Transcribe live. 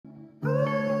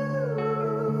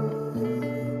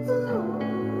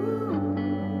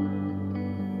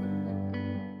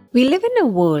We live in a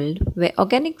world where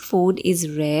organic food is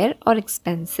rare or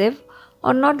expensive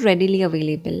or not readily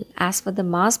available. As for the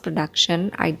mass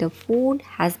production, either food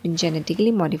has been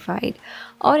genetically modified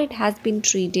or it has been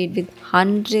treated with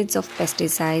hundreds of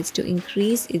pesticides to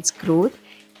increase its growth,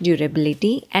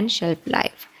 durability, and shelf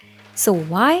life. So,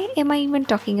 why am I even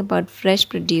talking about fresh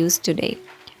produce today?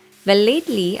 Well,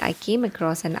 lately I came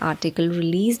across an article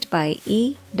released by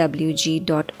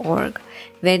EWG.org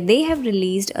where they have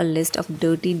released a list of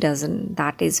dirty dozen,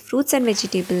 that is, fruits and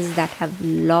vegetables that have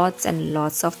lots and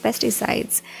lots of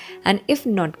pesticides, and if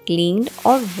not cleaned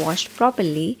or washed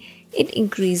properly, it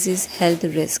increases health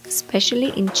risk, especially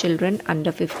in children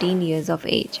under 15 years of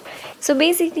age. So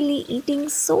basically, eating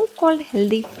so called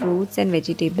healthy fruits and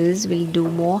vegetables will do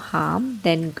more harm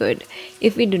than good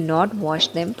if we do not wash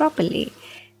them properly.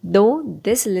 Though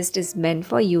this list is meant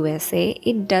for USA,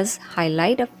 it does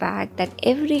highlight a fact that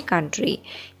every country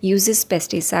uses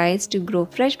pesticides to grow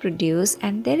fresh produce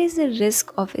and there is a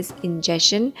risk of its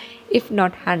ingestion if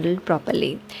not handled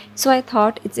properly. So I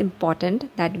thought it's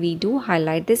important that we do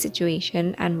highlight this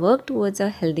situation and work towards a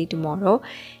healthy tomorrow,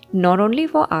 not only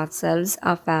for ourselves,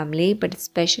 our family, but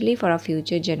especially for our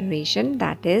future generation,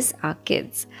 that is our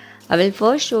kids. I will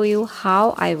first show you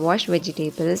how I wash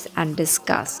vegetables and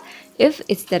discuss if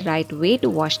it's the right way to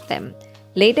wash them.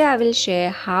 Later, I will share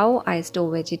how I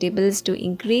store vegetables to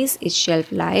increase its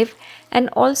shelf life and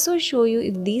also show you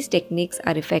if these techniques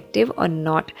are effective or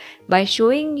not by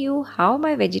showing you how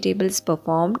my vegetables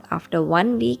performed after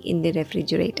 1 week in the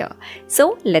refrigerator.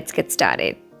 So, let's get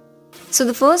started. So,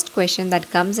 the first question that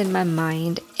comes in my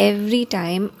mind every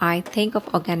time I think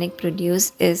of organic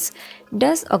produce is,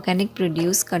 does organic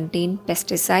produce contain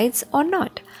pesticides or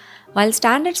not? While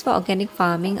standards for organic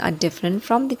farming are different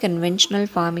from the conventional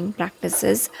farming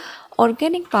practices,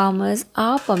 organic farmers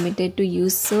are permitted to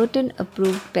use certain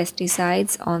approved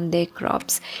pesticides on their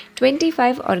crops.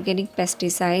 25 organic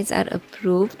pesticides are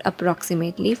approved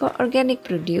approximately for organic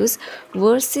produce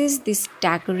versus the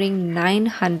staggering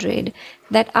 900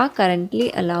 that are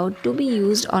currently allowed to be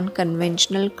used on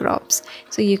conventional crops.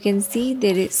 So you can see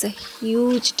there is a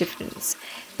huge difference.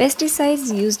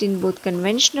 Pesticides used in both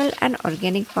conventional and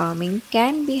organic farming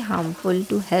can be harmful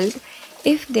to health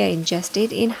if they are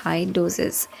ingested in high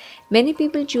doses. Many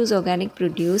people choose organic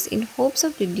produce in hopes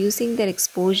of reducing their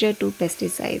exposure to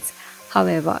pesticides.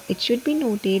 However, it should be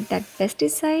noted that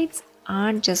pesticides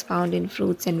aren't just found in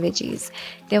fruits and veggies.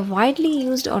 They are widely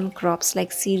used on crops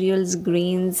like cereals,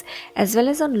 grains, as well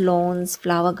as on lawns,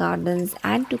 flower gardens,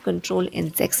 and to control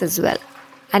insects as well.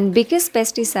 And because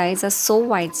pesticides are so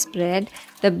widespread,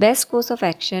 the best course of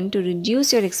action to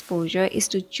reduce your exposure is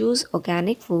to choose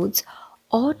organic foods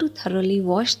or to thoroughly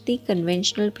wash the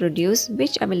conventional produce,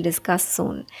 which I will discuss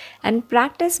soon, and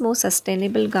practice more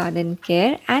sustainable garden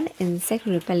care and insect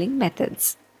repelling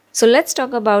methods. So let's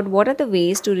talk about what are the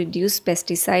ways to reduce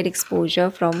pesticide exposure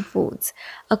from foods.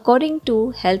 According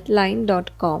to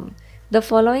healthline.com, the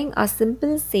following are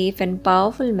simple, safe and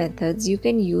powerful methods you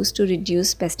can use to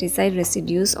reduce pesticide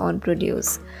residues on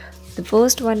produce. The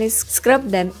first one is scrub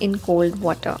them in cold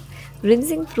water.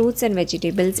 Rinsing fruits and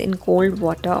vegetables in cold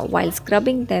water while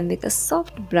scrubbing them with a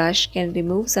soft brush can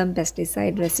remove some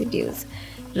pesticide residues.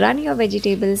 Run your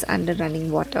vegetables under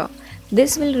running water.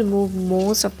 This will remove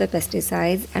most of the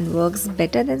pesticides and works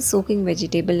better than soaking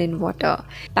vegetable in water.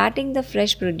 Patting the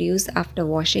fresh produce after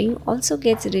washing also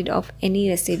gets rid of any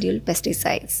residual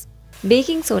pesticides.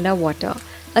 Baking soda water.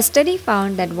 A study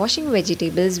found that washing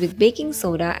vegetables with baking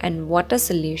soda and water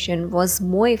solution was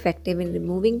more effective in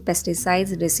removing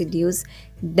pesticides residues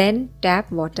than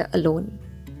tap water alone.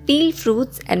 Peel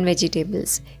fruits and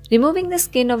vegetables. Removing the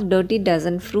skin of dirty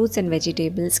dozen fruits and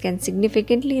vegetables can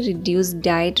significantly reduce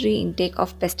dietary intake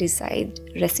of pesticide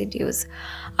residues.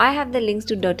 I have the links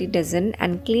to Dirty Dozen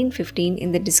and Clean 15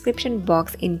 in the description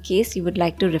box in case you would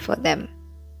like to refer them.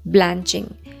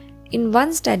 Blanching. In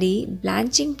one study,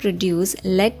 blanching produce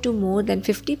led to more than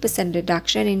 50%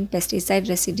 reduction in pesticide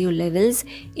residue levels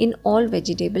in all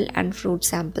vegetable and fruit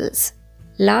samples.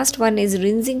 Last one is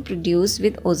rinsing produce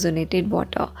with ozonated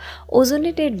water.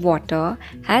 Ozonated water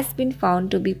has been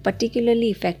found to be particularly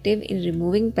effective in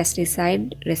removing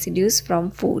pesticide residues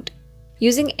from food.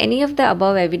 Using any of the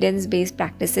above evidence-based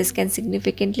practices can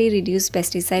significantly reduce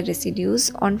pesticide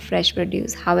residues on fresh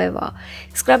produce. However,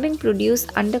 scrubbing produce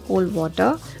under cold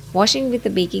water, washing with a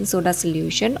baking soda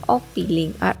solution, or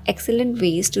peeling are excellent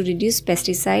ways to reduce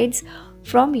pesticides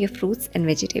from your fruits and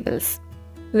vegetables.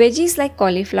 Veggies like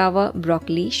cauliflower,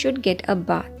 broccoli should get a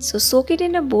bath. So soak it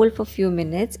in a bowl for a few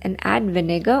minutes and add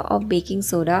vinegar or baking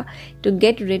soda to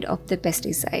get rid of the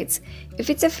pesticides. If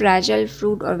it's a fragile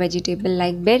fruit or vegetable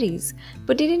like berries,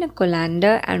 put it in a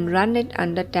colander and run it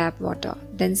under tap water.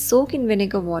 Then soak in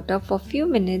vinegar water for a few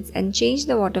minutes and change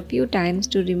the water a few times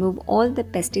to remove all the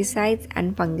pesticides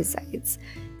and fungicides.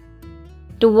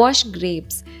 To wash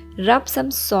grapes, rub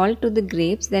some salt to the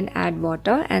grapes, then add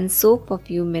water and soak for a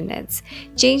few minutes.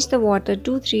 Change the water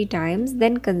 2-3 times,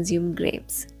 then consume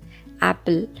grapes.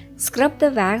 Apple, scrub the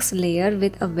wax layer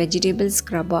with a vegetable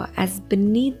scrubber, as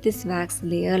beneath this wax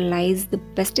layer lies the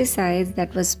pesticides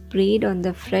that was sprayed on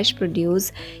the fresh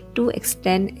produce to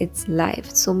extend its life.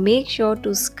 So make sure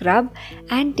to scrub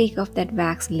and take off that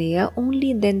wax layer,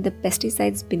 only then the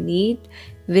pesticides beneath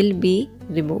will be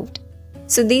removed.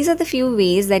 So these are the few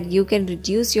ways that you can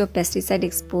reduce your pesticide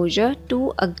exposure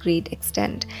to a great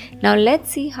extent. Now let's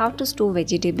see how to store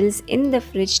vegetables in the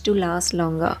fridge to last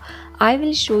longer. I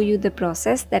will show you the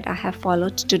process that I have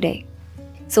followed today.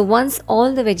 So once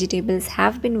all the vegetables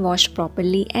have been washed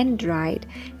properly and dried,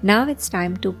 now it's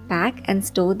time to pack and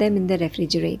store them in the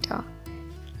refrigerator.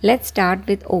 Let's start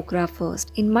with okra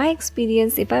first. In my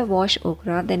experience, if I wash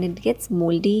okra, then it gets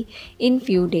moldy in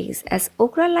few days, as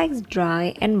okra likes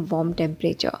dry and warm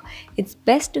temperature. It's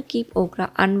best to keep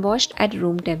okra unwashed at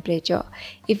room temperature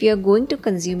if you are going to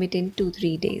consume it in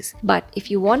 2-3 days. But if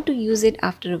you want to use it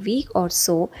after a week or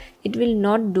so, it will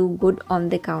not do good on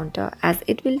the counter as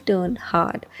it will turn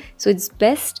hard. So it's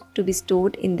best to be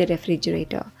stored in the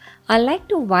refrigerator. I like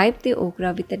to wipe the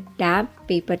okra with a damp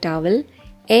paper towel,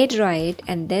 air dry it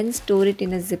and then store it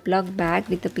in a Ziploc bag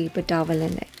with a paper towel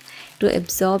in it to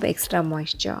absorb extra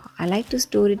moisture. I like to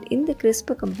store it in the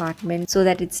crisper compartment so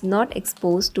that it's not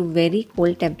exposed to very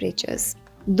cold temperatures.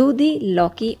 Dudhi,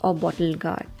 Loki or bottle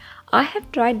gourd. I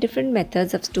have tried different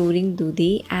methods of storing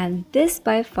dudhi and this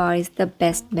by far is the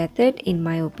best method in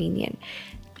my opinion.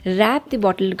 Wrap the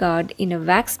bottle gourd in a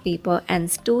wax paper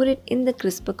and store it in the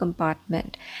crisper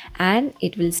compartment and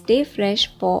it will stay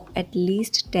fresh for at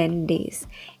least 10 days.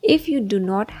 If you do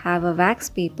not have a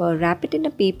wax paper, wrap it in a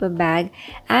paper bag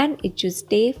and it should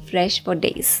stay fresh for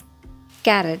days.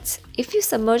 Carrots. If you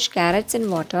submerge carrots in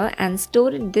water and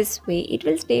store it this way, it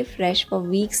will stay fresh for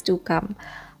weeks to come.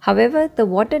 However, the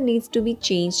water needs to be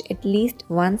changed at least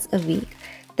once a week.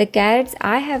 The carrots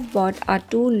I have bought are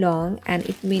too long and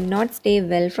it may not stay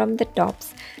well from the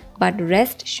tops, but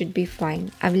rest should be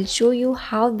fine. I will show you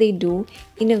how they do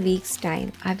in a week's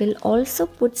time. I will also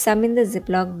put some in the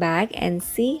Ziploc bag and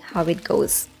see how it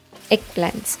goes.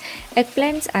 Eggplants.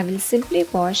 Eggplants I will simply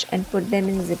wash and put them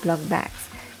in Ziploc bags.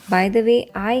 By the way,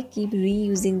 I keep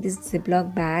reusing these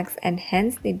Ziploc bags and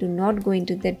hence they do not go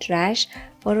into the trash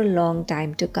for a long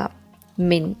time to come.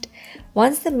 Mint.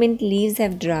 Once the mint leaves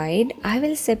have dried, I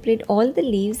will separate all the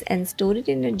leaves and store it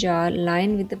in a jar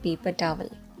lined with a paper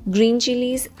towel. Green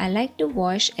chilies, I like to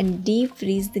wash and deep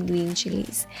freeze the green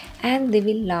chilies and they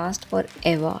will last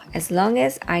forever as long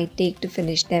as I take to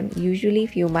finish them, usually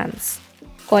few months.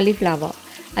 Cauliflower.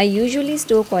 I usually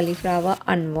store cauliflower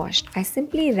unwashed. I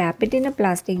simply wrap it in a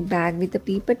plastic bag with a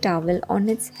paper towel on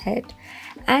its head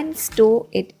and store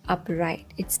it upright.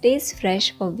 It stays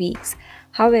fresh for weeks.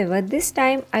 However, this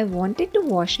time I wanted to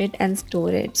wash it and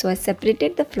store it, so I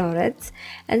separated the florets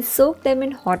and soaked them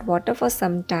in hot water for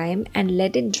some time and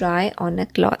let it dry on a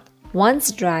cloth.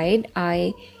 Once dried,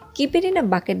 I keep it in a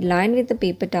bucket lined with a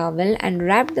paper towel and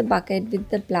wrap the bucket with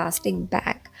the plastic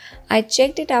bag. I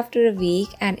checked it after a week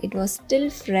and it was still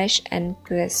fresh and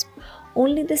crisp.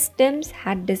 Only the stems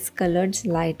had discolored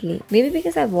slightly, maybe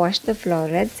because I washed the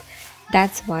florets,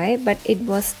 that's why, but it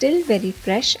was still very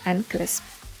fresh and crisp.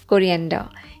 Coriander.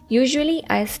 Usually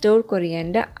I store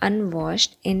coriander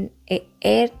unwashed in an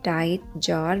airtight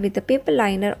jar with a paper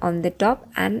liner on the top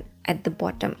and at the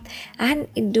bottom, and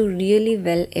it do really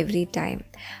well every time.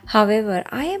 However,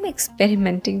 I am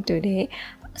experimenting today,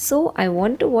 so I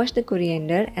want to wash the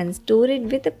coriander and store it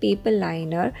with a paper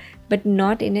liner but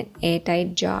not in an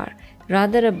airtight jar,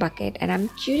 rather a bucket, and I'm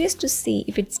curious to see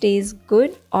if it stays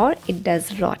good or it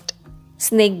does rot.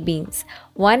 Snake beans.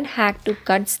 One hack to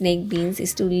cut snake beans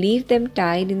is to leave them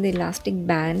tied in the elastic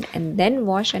band and then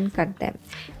wash and cut them.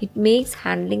 It makes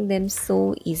handling them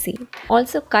so easy.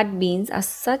 Also, cut beans are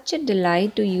such a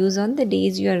delight to use on the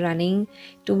days you are running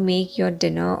to make your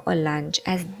dinner or lunch,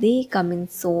 as they come in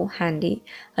so handy.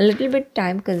 A little bit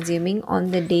time consuming on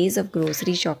the days of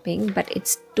grocery shopping, but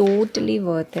it's totally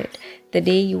worth it the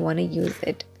day you want to use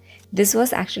it. This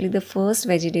was actually the first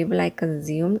vegetable I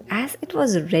consumed, as it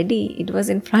was ready. It was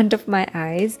in front of my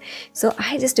eyes. So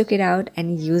I just took it out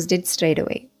and used it straight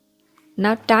away.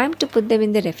 Now time to put them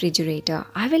in the refrigerator.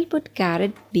 I will put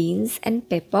carrot, beans and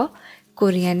pepper,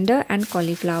 coriander and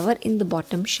cauliflower in the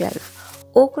bottom shelf.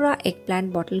 Okra,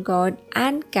 eggplant, bottle gourd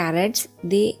and carrots,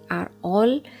 they are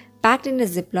all packed in a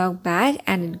Ziploc bag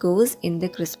and it goes in the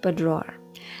crisper drawer.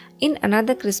 In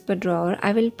another crisper drawer,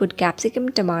 I will put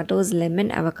capsicum, tomatoes, lemon,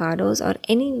 avocados or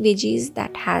any veggies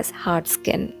that has hard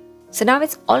skin. So now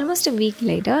it's almost a week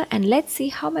later and let's see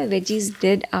how my veggies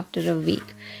did after a week.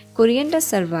 Coriander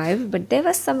survived, but there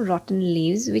were some rotten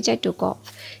leaves which I took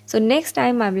off. So next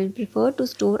time I will prefer to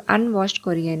store unwashed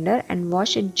coriander and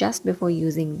wash it just before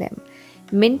using them.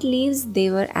 Mint leaves, they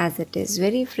were as it is,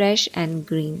 very fresh and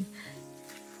green.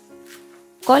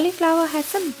 Cauliflower had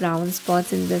some brown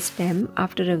spots in the stem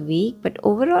after a week, but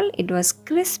overall it was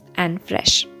crisp and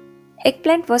fresh.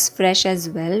 Eggplant was fresh as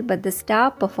well, but the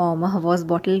star performer was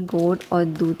bottle gourd or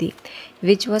dudi,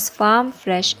 which was farm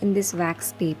fresh in this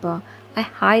wax paper. I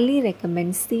highly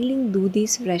recommend sealing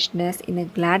dudi's freshness in a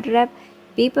Glad wrap,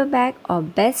 paper bag or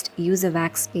best use a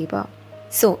wax paper.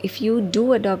 So if you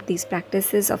do adopt these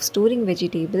practices of storing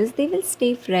vegetables, they will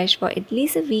stay fresh for at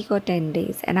least a week or 10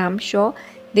 days and I'm sure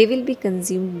they will be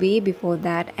consumed way before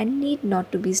that and need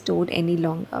not to be stored any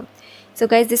longer. So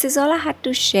guys, this is all I had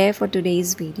to share for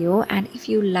today's video, and if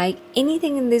you like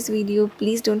anything in this video,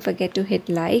 please don't forget to hit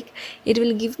like. It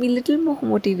will give me little more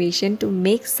motivation to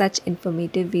make such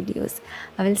informative videos.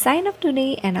 I will sign off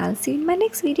today and I'll see you in my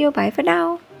next video. Bye for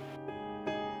now.